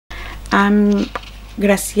I'm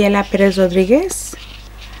Graciela Perez Rodriguez.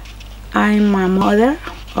 I'm a mother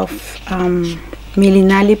of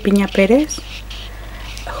Milinali Piña Perez,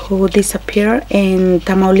 who disappeared in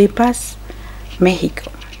Tamaulipas,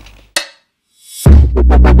 Mexico.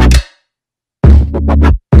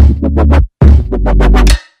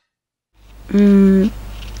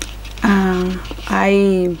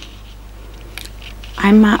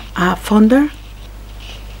 I'm a founder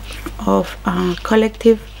of a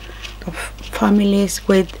collective of families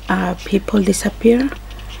with people disappear.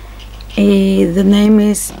 The name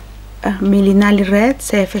is Migrant Rights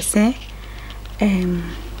CFC.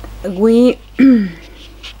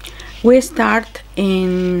 We start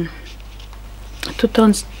in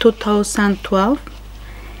 2012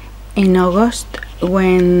 in August,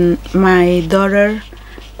 when my daughter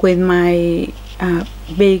with my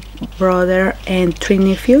big brother and 3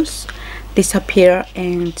 nephews disappeared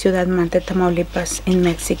in Ciudad Mante, Tamaulipas in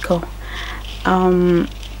Mexico. When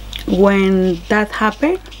that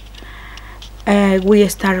happened, we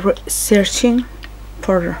started searching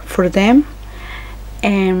for them,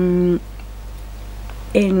 and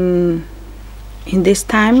in this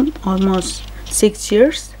time, almost 6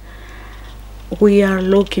 years, we are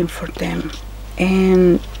looking for them,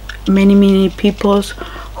 and many people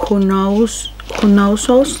who knows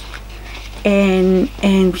us, and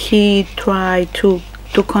he tried to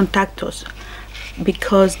contact us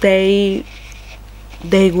because they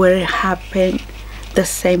were having the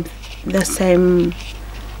same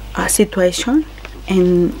situation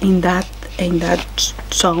in that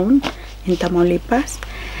zone in Tamaulipas,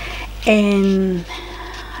 and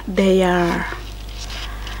they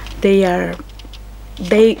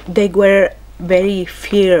were very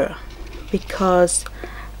fear because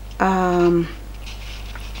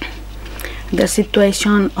the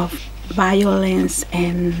situation of violence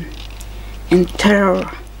and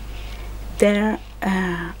terror there.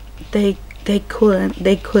 They couldn't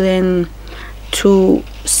to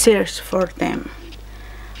search for them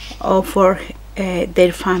or for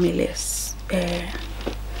their families,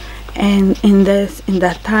 and in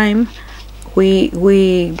that time we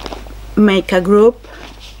make a group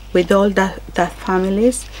with all that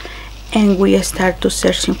families, and we start to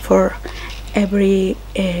searching for every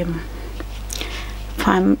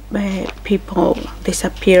people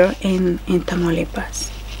disappear in Tamaulipas.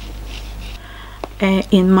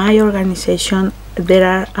 In my organization,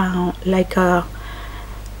 there are like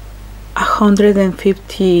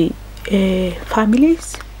 150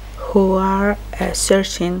 families who are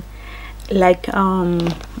searching, like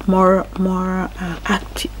more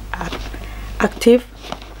active,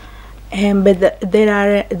 but there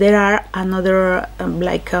are another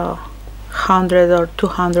like 100 or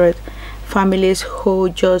 200 families who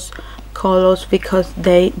just call us because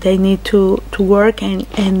they need to work, and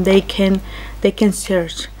they can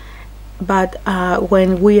search. But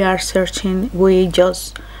when we are searching, we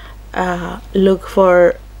just look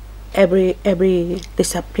for every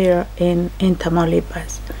disappear in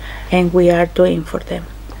Tamaulipas, and we are doing for them.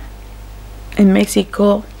 In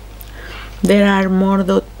Mexico, there are more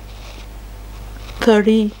than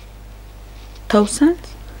 30,000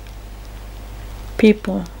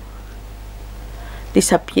 people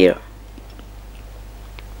disappear,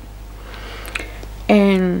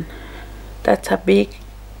 and that's a big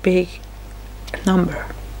number.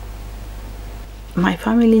 My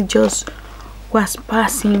family just was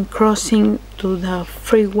crossing to the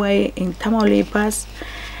freeway in Tamaulipas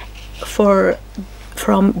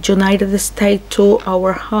from United States to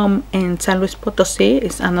our home in San Luis Potosí,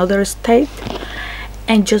 is another state,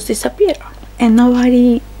 and just disappear, and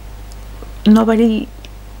nobody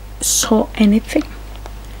saw anything.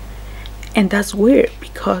 And that's weird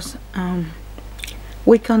because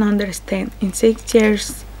we can understand in 6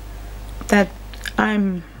 years that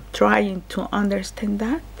I'm trying to understand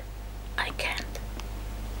that I can't.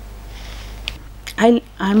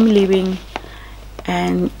 I'm living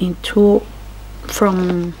and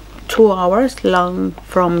from 2 hours long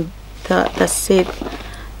from the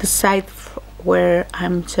site where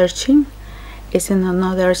I'm searching is in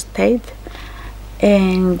another state,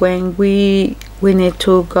 and when we need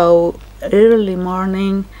to go early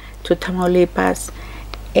morning to Tamaulipas,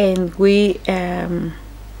 and we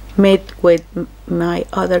met with my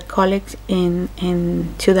other colleagues in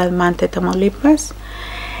Ciudad Mante, Tamaulipas,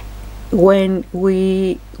 when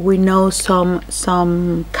we know some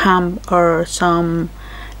camp or some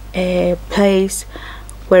place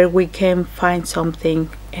where we can find something,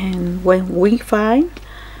 and when we find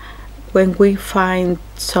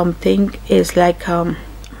something, it's like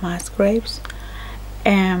mass graves,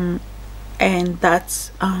 and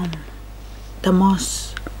that's the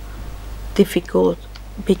most difficult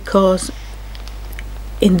because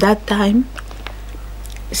in that time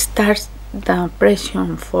starts the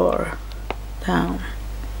pressure for the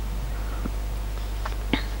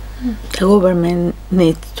government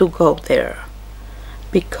needs to go there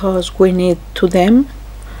because we need to them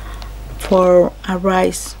for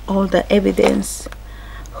arise all the evidence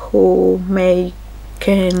who may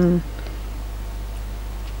can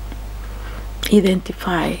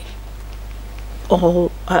identify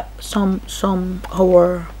all some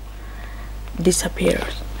our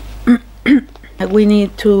disappears. We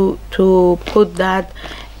need to put that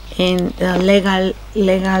in legal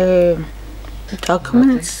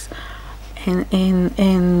documents,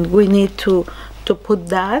 and we need to put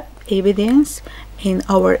that evidence in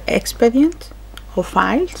our expedient or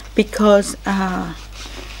files, because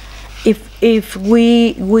if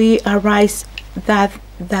we arise that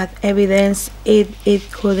evidence, it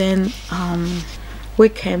couldn't we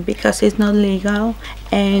can, because it's not legal,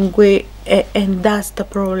 and and that's the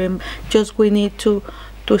problem. Just we need to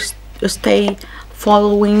stay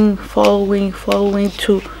following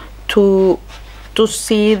to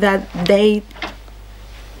see that they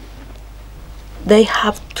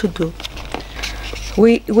have to do.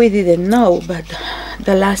 We didn't know, but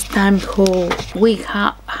the last time who we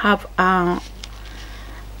have a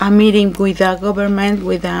meeting with the government,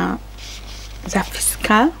 with the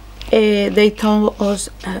fiscal, they told us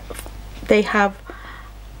they have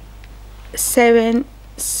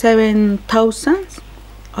 7,000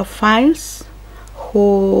 of files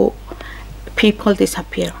who people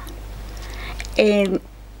disappear, and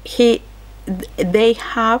they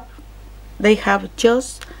have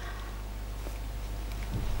just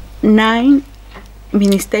 9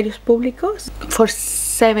 ministerios públicos for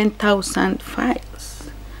 7,000 files,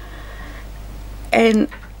 and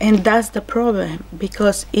that's the problem,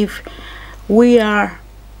 because if we are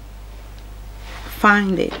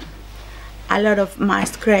finding a lot of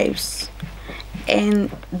mass graves and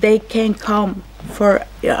they can come for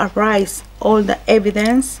arise all the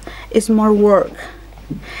evidence, is more work.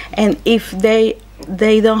 And if they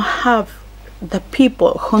don't have the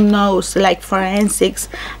people who knows, like forensics,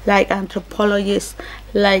 like anthropologists,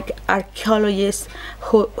 like archaeologists,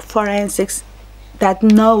 who forensics, that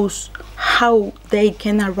knows how they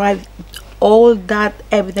can arrive all that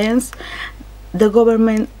evidence, the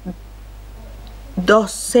government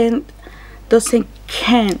doesn't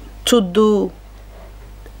can to do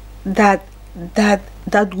that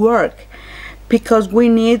work, because we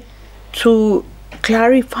need to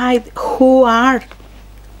clarify who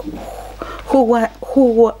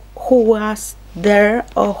was there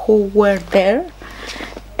or who were there,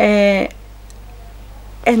 and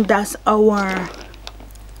that's our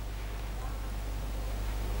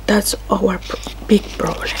big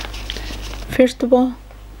problem. First of all,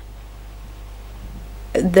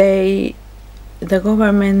 the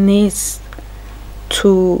government needs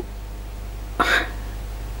to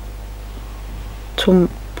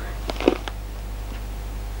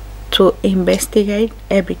investigate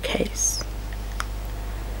every case.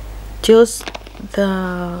 Just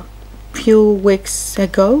the few weeks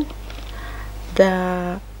ago,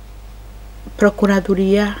 the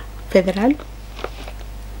Procuraduría Federal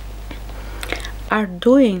are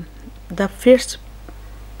doing the first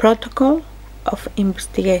protocol of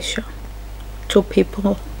investigation to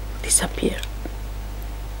people disappear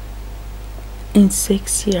in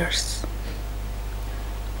 6 years.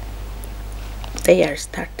 They are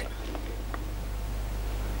starting.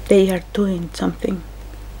 They are doing something,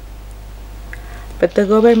 but the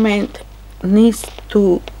government needs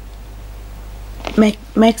to make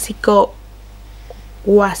Mexico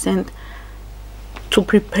wasn't to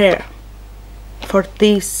prepare for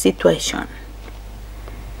this situation.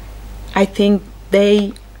 I think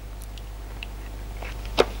they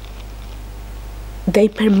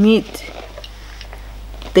permit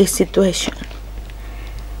this situation,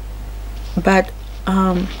 but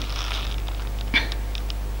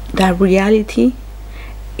the reality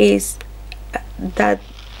is that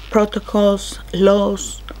protocols,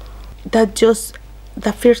 laws, that just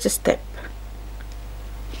the first step,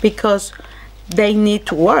 because they need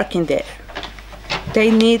to work in there.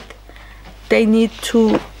 They need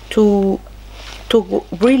to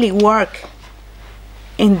really work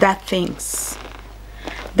in that things.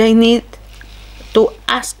 They need to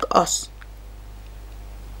ask us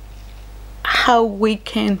how we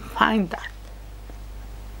can find that,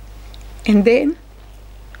 and then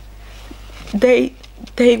they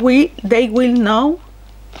will know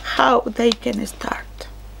how they can start,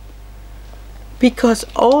 because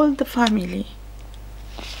all the family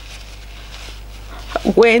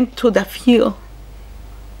went to the field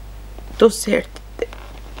to search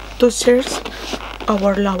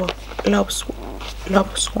our loved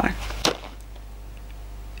one.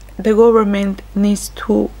 The government needs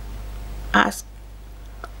to ask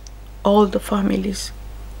all the families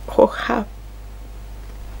who have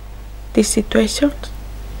these situations,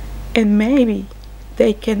 and maybe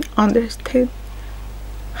they can understand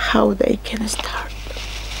how they can start.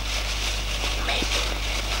 Maybe.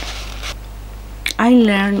 I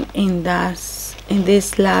learned in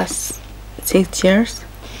these last 6 years,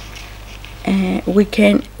 we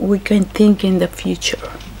can think in the future.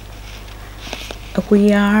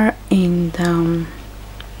 We are in the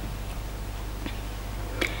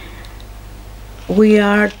we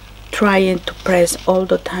are trying to press all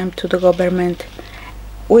the time to the government.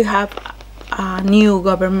 We have a new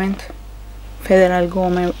government, federal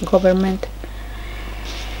government,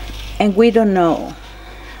 and we don't know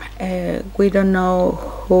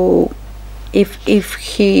who, if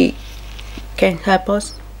he can help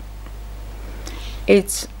us.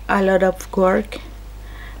 It's a lot of work.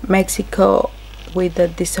 Mexico, with the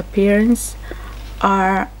disappearance,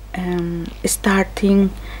 are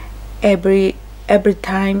starting every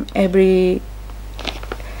time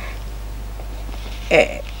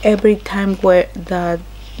where the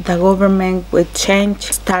government will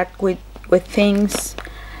change, start with things,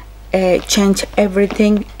 change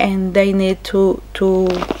everything, and they need to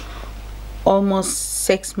almost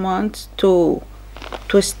 6 months to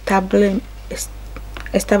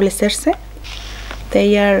establecerse.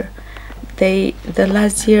 The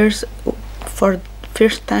last years, for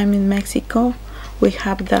first time in Mexico, we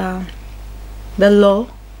have the law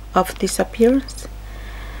of disappearance,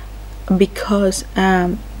 because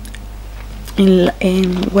in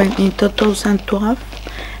 2012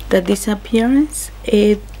 the disappearance,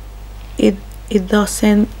 it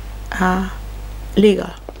doesn't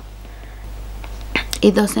legal.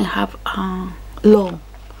 It doesn't have law,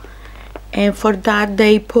 and for that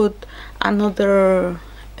they put another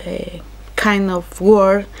kind of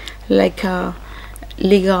word, like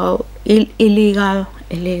illegal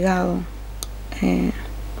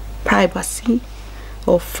privacy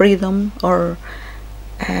or freedom, or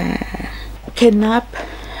kidnap,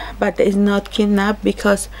 but it's not kidnap,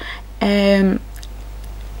 because in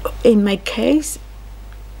my case,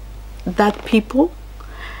 that people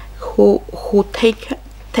who take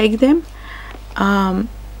them,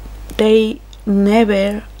 they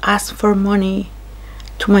never ask for money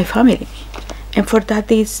to my family, and for that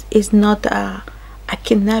is not a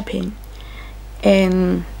kidnapping.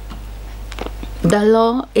 And the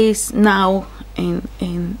law is now in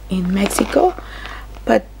Mexico,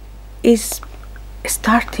 but it's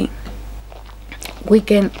starting. We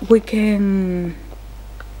can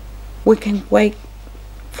wait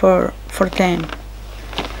for them.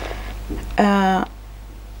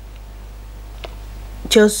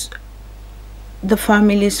 Just the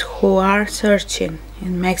families who are searching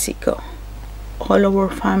in Mexico, all our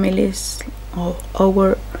families, all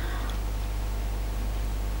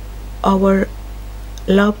our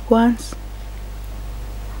loved ones,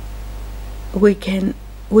 we can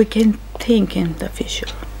think in the future.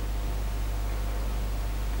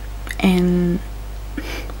 And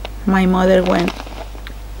my mother, when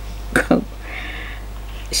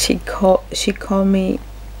she called me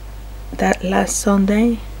that last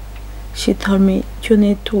Sunday, she told me, you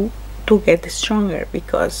need to get stronger,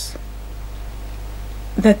 because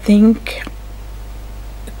the thing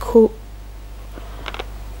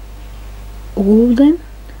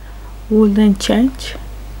wouldn't change,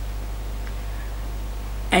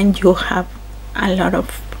 and you have a lot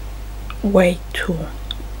of way to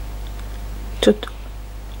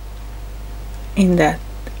in that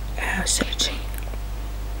searching.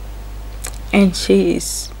 And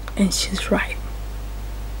she's right.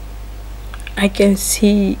 I can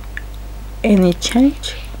see any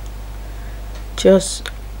change. Just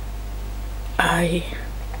I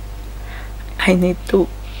need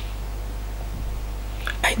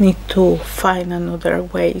to find another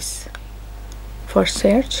ways for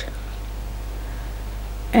search,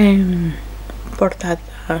 and for that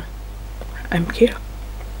I'm here.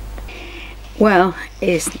 Well,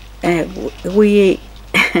 we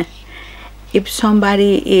if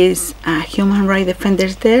somebody is a human rights defender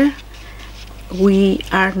there, we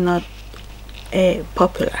are not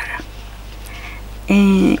popular,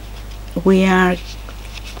 and we are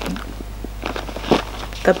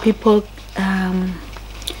the people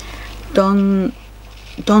don't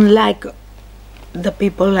like the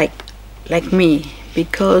people like me,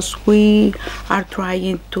 because we are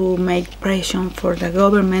trying to make pressure for the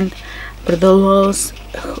government, for the laws,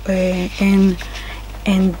 and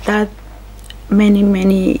that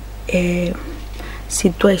many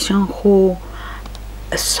situation who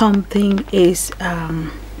something is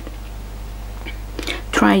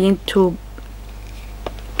trying to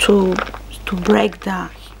break the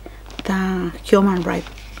human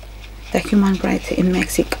rights in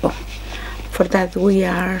Mexico. For that we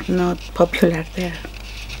are not popular there.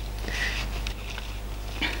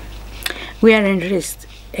 We are in risk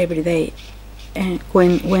every day, and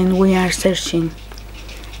when we are searching.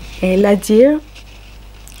 Last year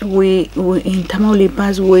we in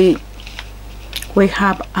Tamaulipas we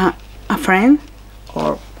have a friend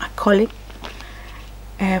or a colleague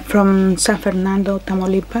from San Fernando,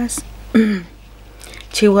 Tamaulipas.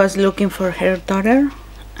 She was looking for her daughter,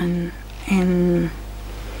 and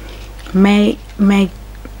May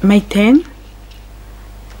 10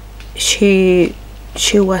 she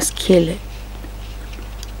was killed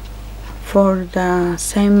for the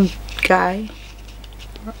same guy.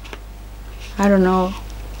 I don't know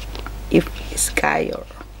if it's guy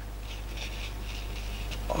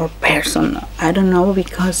or person, I don't know,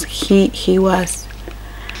 because he was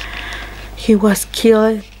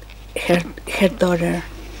killed her daughter,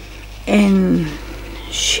 and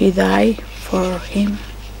she died for him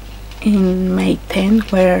in May 10,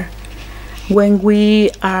 when we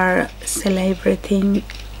are celebrating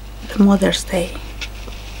the Mother's Day.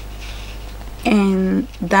 And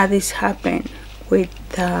that is happened with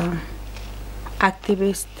the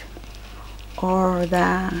activists or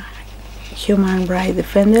the human rights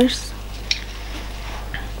defenders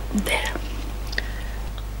there.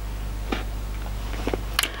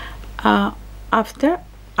 After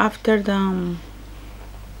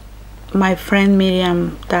my friend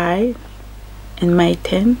Miriam died in May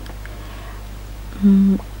 10,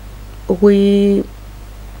 we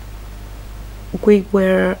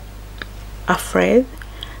were afraid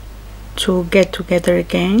to get together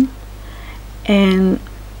again, and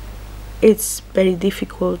it's very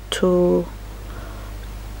difficult to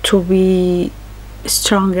be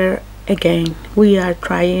stronger again. We are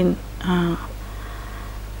trying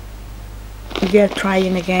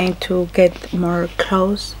again to get more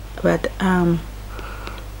close, but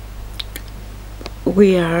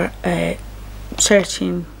we are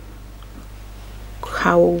searching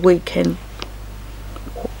how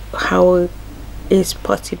is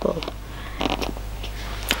possible.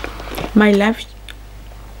 My life,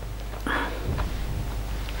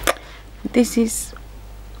 this is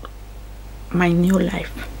my new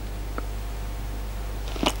life.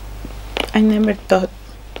 I never thought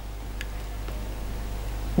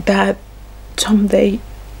that someday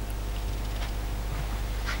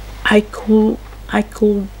I could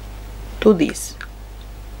do this.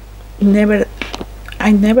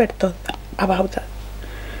 I never thought about that.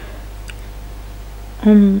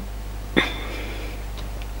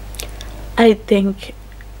 I think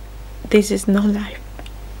this is no life,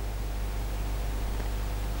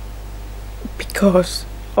 because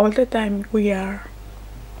all the time we are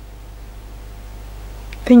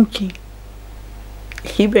thinking,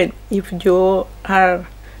 even if you are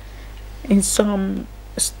in some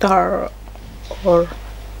star or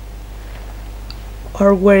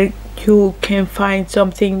where you can find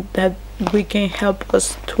something that we can help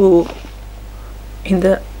us to in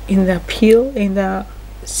the appeal, in the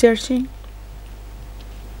searching.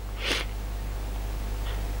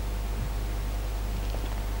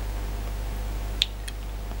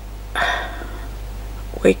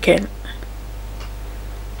 We can.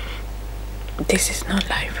 This is not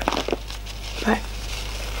life, but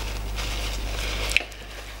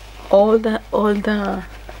all the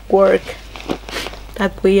work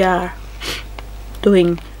that we are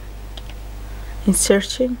doing in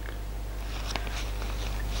searching,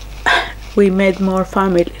 we made more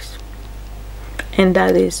families, and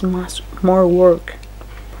that is much more work,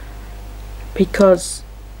 because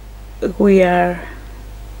we are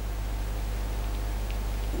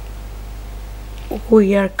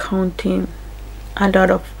counting a lot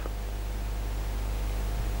of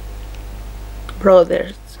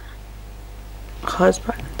brothers,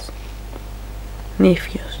 husbands,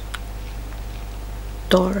 nephews,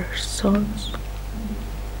 daughters, sons,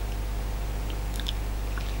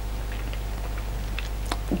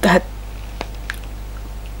 that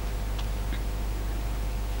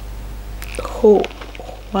who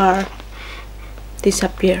are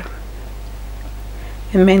disappear,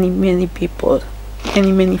 and many people,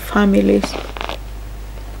 many families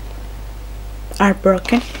are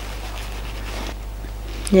broken.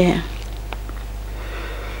 Yeah.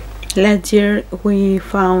 Last year we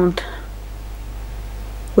found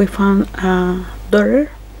a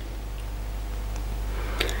daughter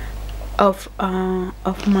of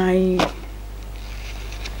my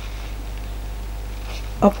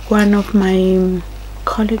of one of my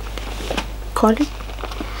colleague.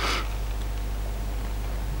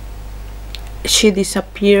 She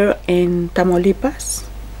disappeared in Tamaulipas,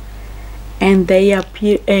 and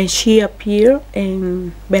she appeared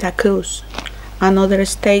in Veracruz, another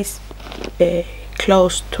state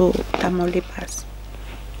close to Tamaulipas.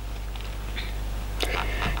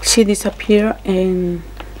 She disappeared in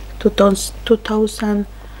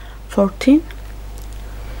 2014.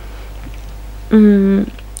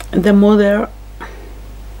 The mother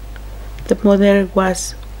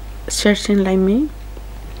was searching like me,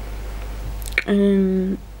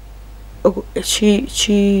 and she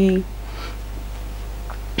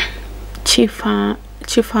found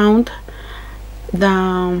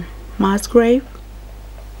the mass grave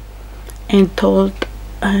and told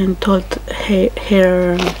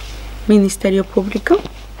her Ministerio Público,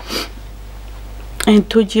 and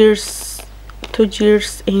 2 years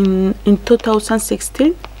in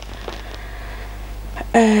 2016,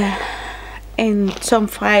 and some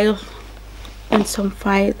file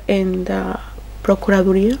in the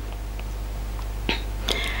Procuraduría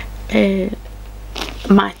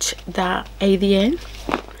match the ADN,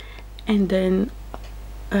 and then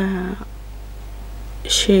the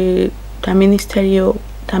Ministerio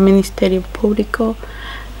Público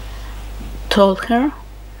told her,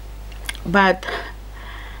 but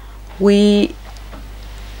we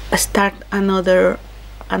start another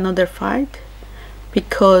fight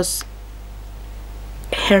because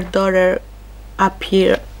her daughter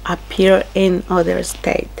appear in other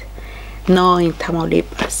state, not in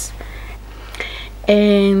Tamaulipas.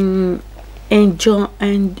 And in June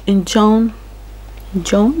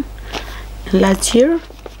last year,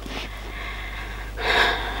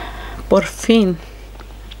 por fin,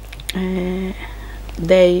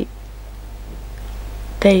 they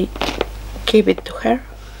give it to her.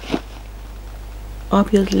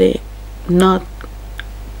 Obviously not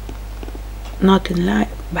in life,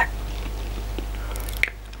 but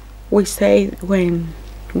we say when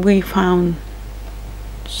we found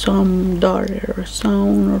some daughter or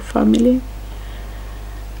son or family,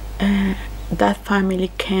 that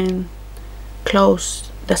family can close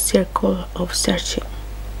the circle of searching,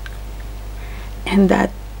 and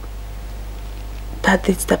that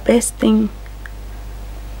is the best thing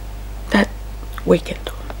that we can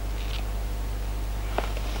do.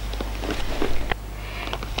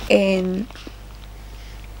 And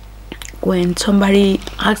when somebody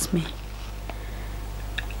asks me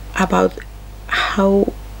about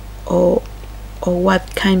how or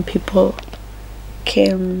what kind of people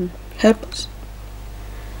can help us,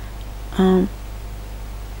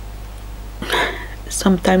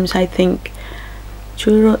 sometimes I think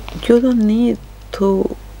you don't need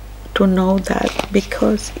to know that,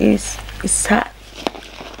 because it's sad.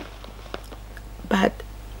 But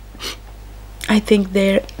I think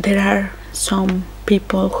there are some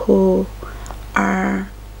people who are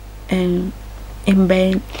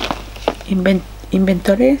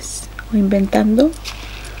inventores, o inventando,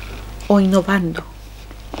 o innovando.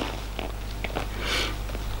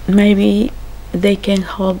 Maybe they can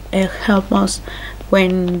help us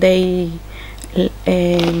when they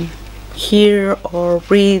hear or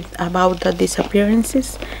read about the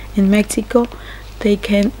disappearances in Mexico. They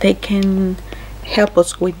can help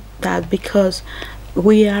us with that, because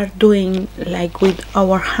we are doing like with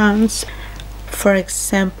our hands. For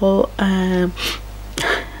example,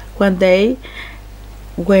 one day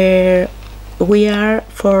where we are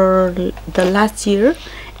for the last year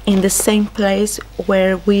in the same place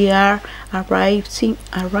where we are arise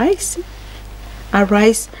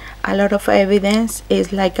a lot of evidence,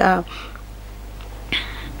 is like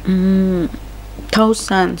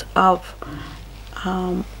thousands of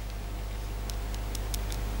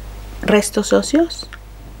restos óseos,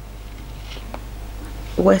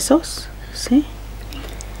 huesos, ¿sí?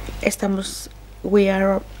 We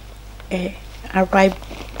are arrived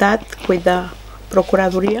that with the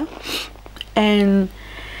Procuraduría, and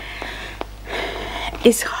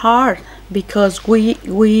it's hard because we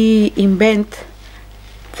invent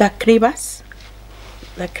the cribas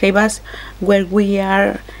where we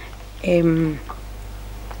are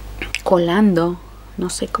colando, no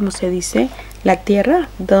sé cómo se dice, la tierra,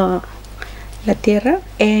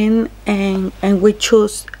 and we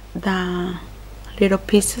choose the little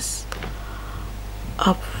pieces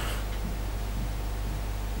of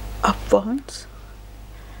bones,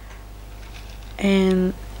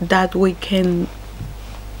 and that we can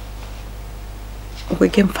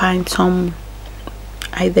find some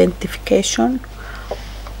identification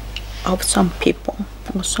of some people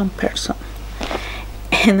or some person.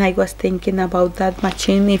 And I was thinking about that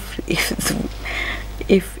machine, if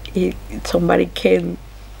if somebody can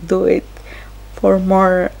do it for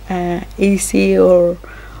more easy, or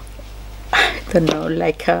I don't know,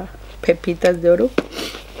 like a pepitas de oro.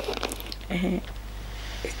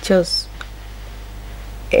 It's just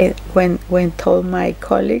when told my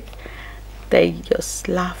colleague, they just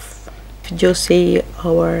laugh. If you see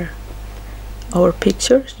our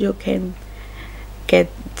pictures, you can get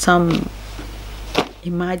some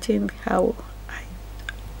imagine how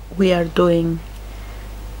we are doing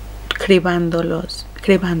cribando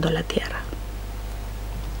la tierra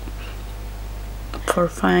for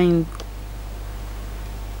find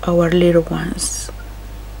our little ones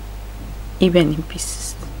even in peace.